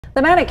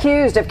The man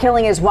accused of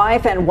killing his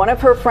wife and one of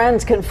her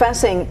friends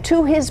confessing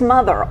to his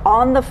mother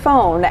on the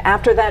phone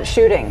after that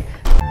shooting.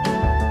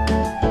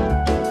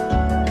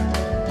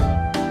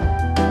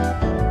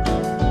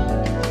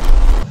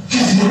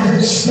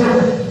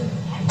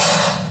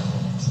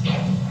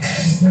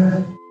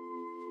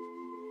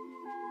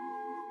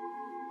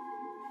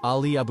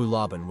 Ali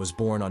Abulaban was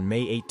born on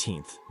May 18,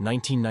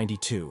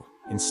 1992,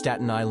 in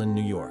Staten Island,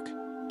 New York,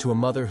 to a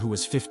mother who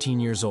was 15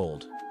 years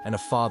old and a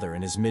father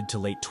in his mid to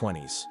late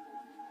 20s.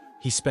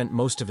 He spent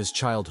most of his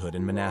childhood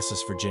in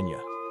Manassas, Virginia.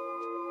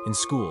 In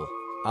school,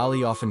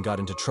 Ali often got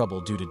into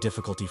trouble due to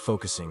difficulty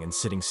focusing and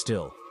sitting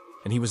still,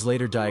 and he was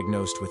later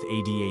diagnosed with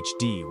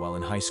ADHD while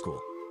in high school.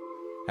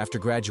 After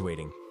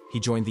graduating, he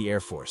joined the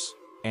Air Force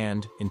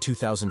and, in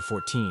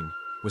 2014,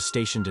 was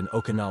stationed in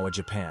Okinawa,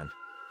 Japan,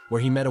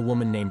 where he met a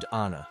woman named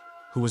Anna,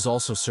 who was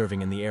also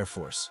serving in the Air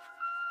Force.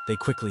 They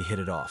quickly hit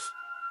it off.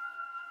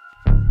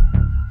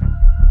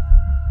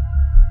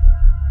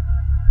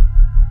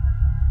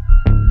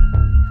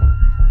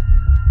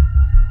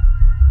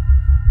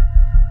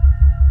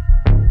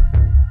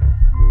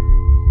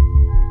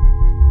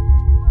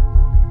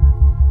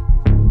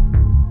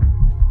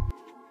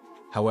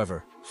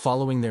 However,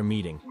 following their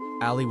meeting,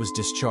 Ali was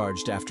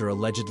discharged after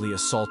allegedly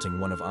assaulting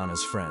one of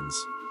Anna's friends.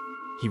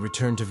 He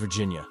returned to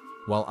Virginia,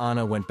 while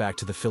Anna went back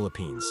to the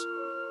Philippines.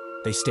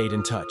 They stayed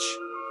in touch,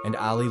 and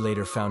Ali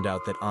later found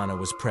out that Anna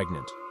was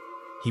pregnant.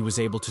 He was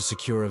able to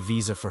secure a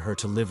visa for her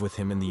to live with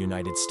him in the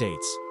United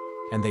States,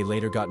 and they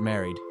later got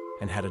married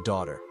and had a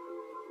daughter.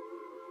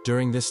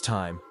 During this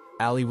time,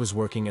 Ali was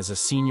working as a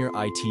senior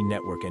IT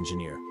network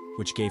engineer,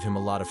 which gave him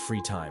a lot of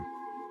free time.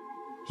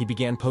 He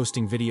began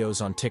posting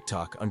videos on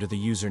TikTok under the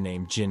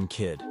username Jin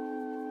Kid.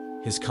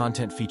 His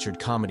content featured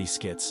comedy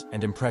skits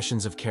and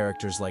impressions of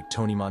characters like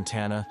Tony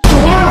Montana, You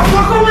wanna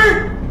fuck with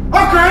me?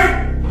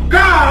 Okay!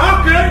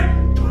 God, okay!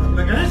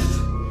 Like this?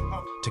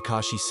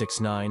 Tekashi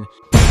 6ix9ine,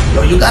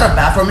 Yo, you got a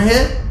bathroom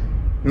here?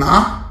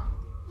 Nah?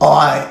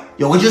 Alright.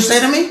 Yo, what'd you say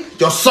to me?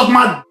 Yo, suck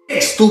my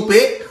dick,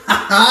 stupid!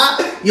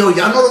 Yo,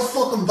 y'all know the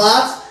fucking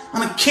vibes?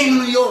 I'm the king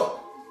of New York.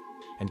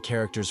 and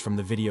characters from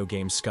the video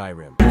game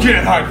Skyrim. You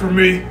can't hide from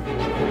me!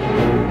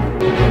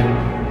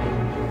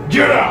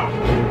 Get out!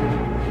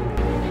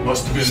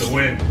 Must have been the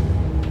wind.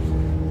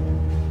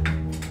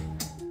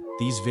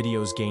 These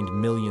videos gained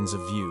millions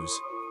of views,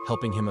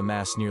 helping him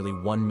amass nearly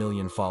 1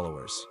 million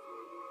followers.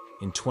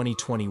 In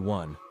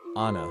 2021,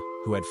 Anna,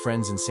 who had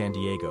friends in San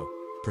Diego,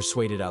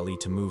 persuaded Ali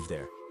to move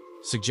there,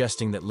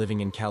 suggesting that living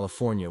in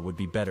California would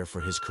be better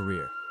for his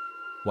career.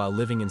 While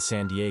living in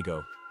San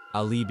Diego,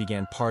 Ali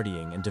began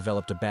partying and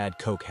developed a bad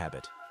coke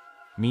habit.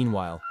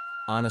 Meanwhile,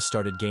 Anna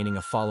started gaining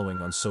a following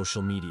on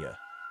social media,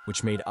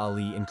 which made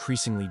Ali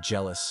increasingly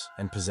jealous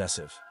and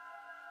possessive.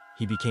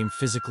 He became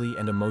physically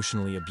and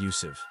emotionally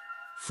abusive,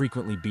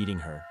 frequently beating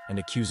her and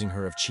accusing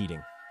her of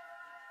cheating.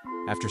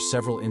 After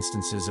several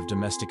instances of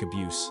domestic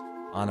abuse,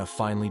 Anna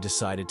finally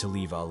decided to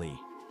leave Ali.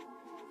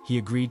 He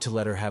agreed to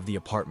let her have the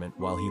apartment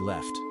while he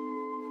left.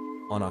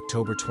 On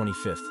October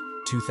 25,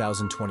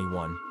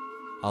 2021,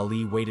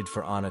 Ali waited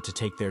for Anna to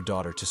take their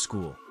daughter to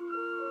school.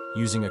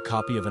 Using a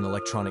copy of an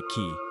electronic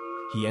key,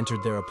 he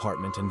entered their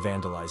apartment and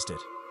vandalized it.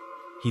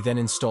 He then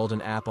installed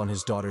an app on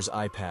his daughter's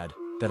iPad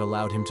that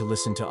allowed him to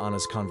listen to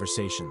Anna's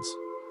conversations.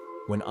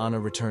 When Anna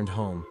returned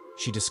home,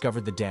 she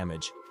discovered the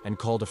damage and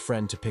called a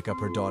friend to pick up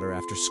her daughter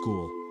after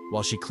school,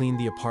 while she cleaned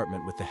the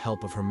apartment with the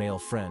help of her male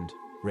friend,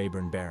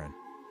 Rayburn Barron.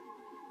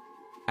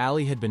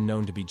 Ali had been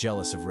known to be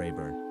jealous of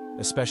Rayburn,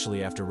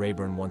 especially after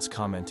Rayburn once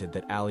commented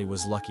that Ali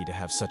was lucky to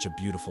have such a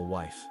beautiful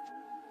wife.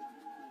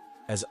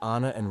 As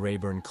Anna and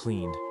Rayburn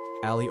cleaned,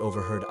 Ali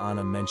overheard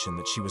Anna mention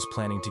that she was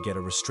planning to get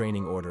a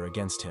restraining order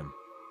against him,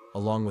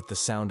 along with the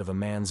sound of a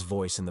man's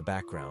voice in the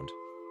background.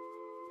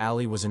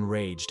 Ali was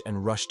enraged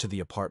and rushed to the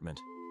apartment,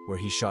 where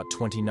he shot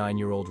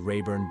 29-year-old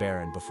Rayburn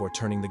Barron before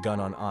turning the gun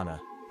on Anna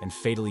and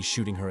fatally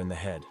shooting her in the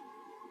head.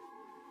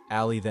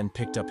 Ali then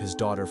picked up his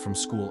daughter from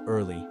school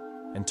early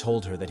and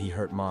told her that he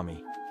hurt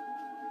mommy.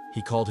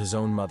 He called his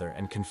own mother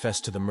and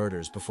confessed to the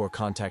murders before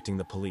contacting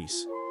the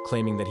police,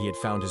 claiming that he had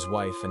found his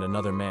wife and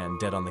another man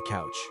dead on the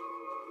couch.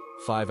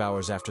 5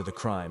 hours after the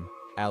crime,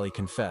 Ali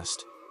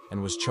confessed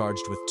and was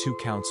charged with 2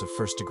 counts of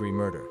first-degree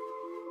murder.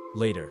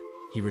 Later,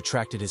 he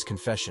retracted his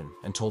confession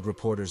and told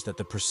reporters that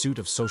the pursuit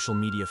of social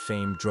media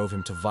fame drove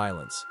him to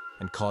violence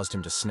and caused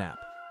him to snap.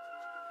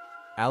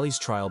 Ali's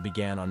trial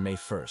began on May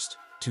 1,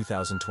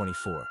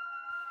 2024.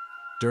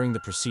 During the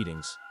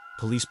proceedings,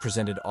 police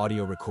presented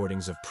audio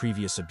recordings of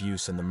previous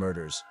abuse and the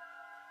murders.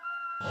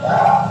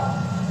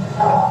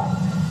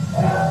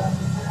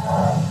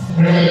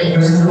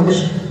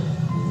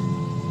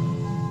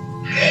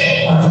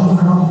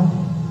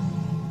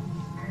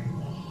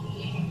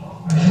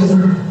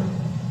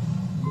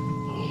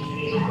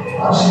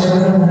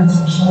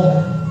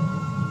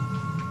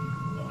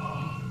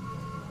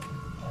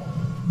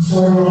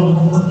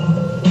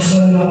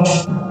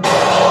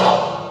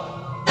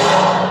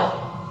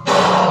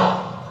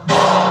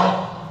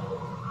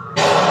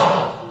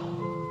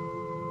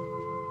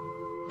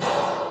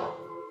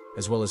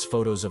 as well as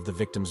photos of the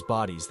victims'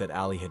 bodies that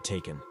Ali had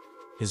taken.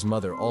 His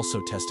mother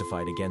also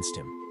testified against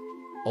him.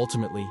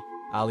 Ultimately,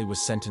 Ali was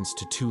sentenced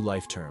to 2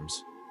 life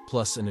terms,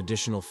 plus an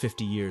additional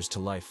 50 years to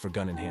life for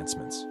gun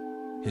enhancements.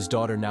 His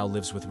daughter now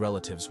lives with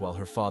relatives while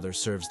her father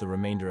serves the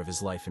remainder of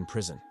his life in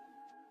prison.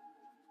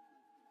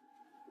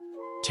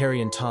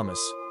 Terrion Thomas,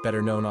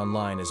 better known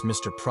online as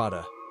Mr.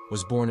 Prada,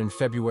 was born in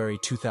February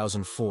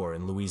 2004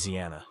 in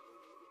Louisiana.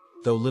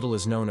 Though little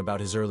is known about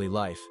his early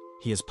life,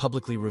 he has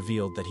publicly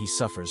revealed that he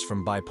suffers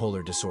from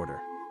bipolar disorder.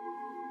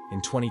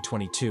 In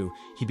 2022,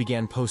 he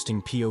began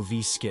posting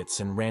POV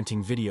skits and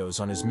ranting videos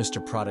on his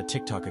Mr. Prada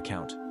TikTok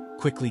account,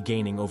 quickly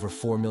gaining over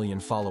 4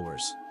 million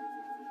followers.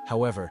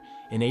 However,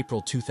 in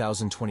April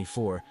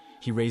 2024,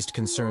 he raised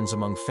concerns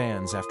among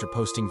fans after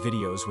posting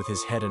videos with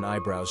his head and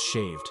eyebrows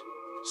shaved,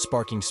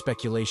 sparking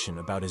speculation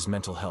about his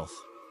mental health.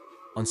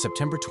 On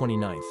September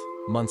 29th,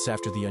 months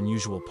after the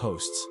unusual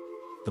posts,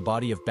 the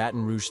body of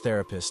Baton Rouge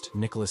therapist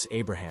Nicholas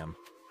Abraham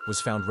was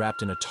found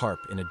wrapped in a tarp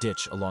in a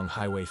ditch along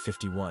Highway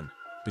 51,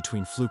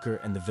 between Fluker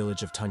and the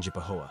village of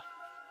Tangipahoa.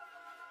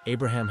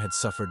 Abraham had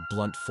suffered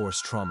blunt force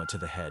trauma to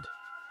the head.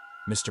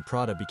 Mr.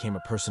 Prada became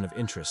a person of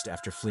interest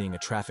after fleeing a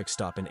traffic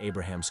stop in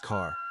Abraham's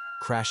car,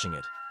 crashing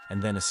it,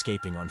 and then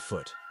escaping on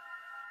foot.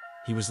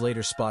 He was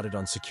later spotted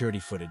on security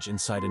footage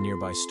inside a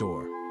nearby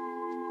store.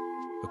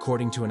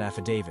 According to an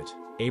affidavit,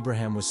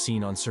 Abraham was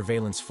seen on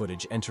surveillance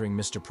footage entering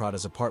Mr.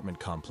 Prada's apartment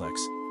complex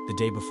the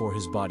day before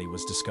his body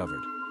was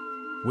discovered.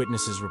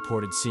 Witnesses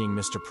reported seeing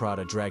Mr.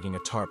 Prada dragging a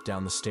tarp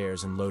down the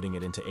stairs and loading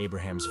it into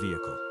Abraham's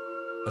vehicle.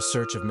 A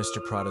search of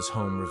Mr. Prada's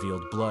home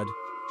revealed blood,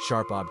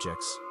 sharp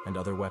objects, and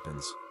other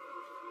weapons.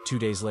 2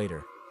 days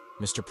later,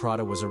 Mr.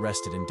 Prada was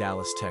arrested in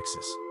Dallas,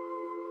 Texas.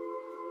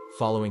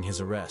 Following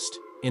his arrest,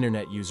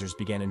 internet users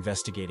began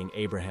investigating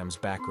Abraham's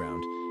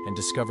background and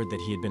discovered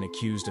that he had been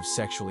accused of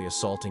sexually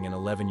assaulting an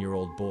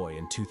 11-year-old boy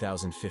in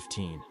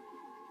 2015.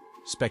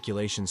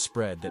 Speculation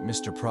spread that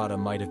Mr. Prada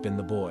might have been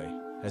the boy,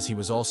 as he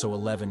was also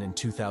 11 in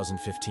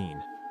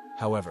 2015.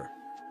 However,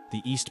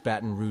 the East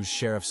Baton Rouge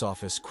Sheriff's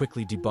Office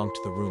quickly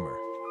debunked the rumor,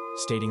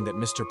 stating that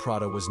Mr.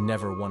 Prada was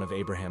never one of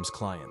Abraham's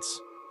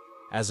clients.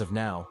 As of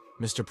now,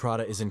 Mr.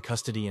 Prada is in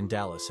custody in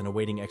Dallas and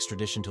awaiting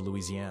extradition to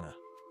Louisiana.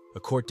 A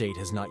court date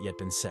has not yet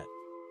been set.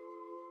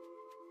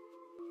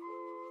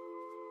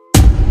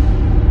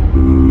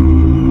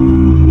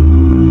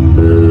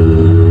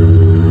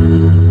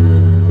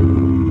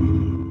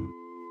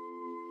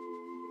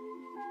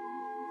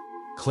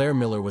 Claire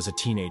Miller was a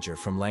teenager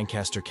from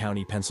Lancaster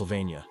County,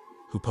 Pennsylvania,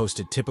 who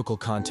posted typical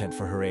content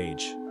for her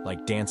age,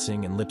 like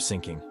dancing and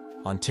lip-syncing,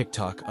 on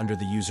TikTok under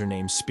the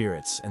username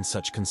Spirits and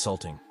Such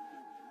Consulting.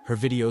 Her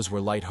videos were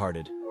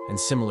lighthearted and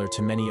similar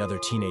to many other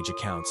teenage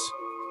accounts,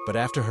 but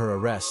after her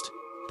arrest,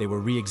 they were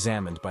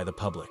re-examined by the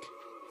public.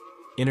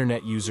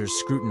 Internet users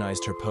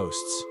scrutinized her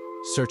posts,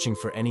 searching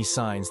for any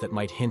signs that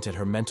might hint at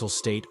her mental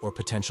state or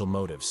potential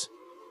motives,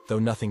 though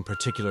nothing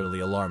particularly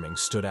alarming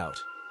stood out.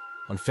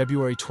 On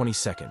February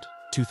 22,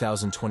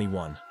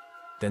 2021,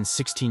 then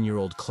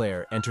 16-year-old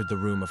Claire entered the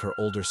room of her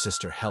older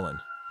sister Helen,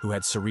 who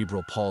had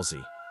cerebral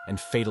palsy, and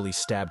fatally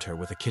stabbed her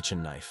with a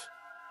kitchen knife.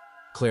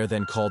 Claire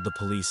then called the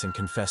police and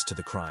confessed to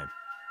the crime.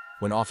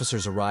 When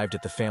officers arrived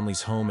at the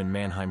family's home in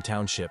Manheim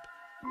Township,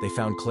 they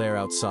found Claire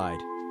outside,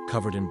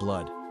 covered in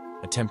blood,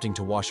 attempting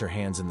to wash her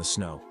hands in the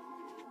snow.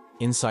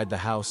 Inside the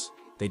house,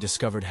 they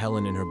discovered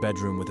Helen in her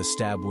bedroom with a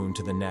stab wound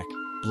to the neck,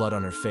 blood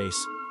on her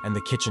face, and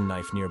the kitchen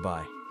knife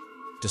nearby.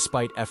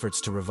 Despite efforts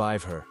to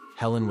revive her,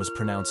 Helen was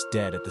pronounced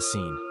dead at the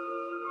scene.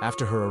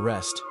 After her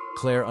arrest,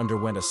 Claire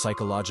underwent a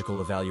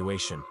psychological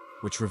evaluation,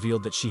 which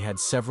revealed that she had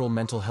several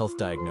mental health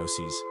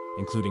diagnoses,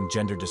 including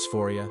gender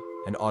dysphoria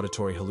and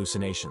auditory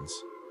hallucinations.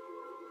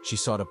 She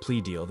sought a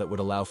plea deal that would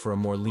allow for a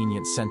more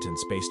lenient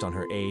sentence based on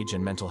her age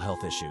and mental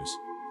health issues.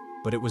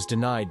 But it was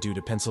denied due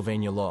to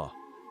Pennsylvania law,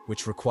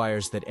 which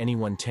requires that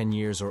anyone 10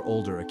 years or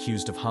older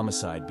accused of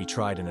homicide be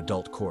tried in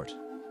adult court.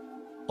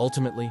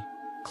 Ultimately,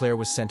 Claire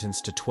was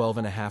sentenced to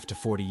 12.5 to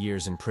 40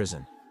 years in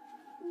prison,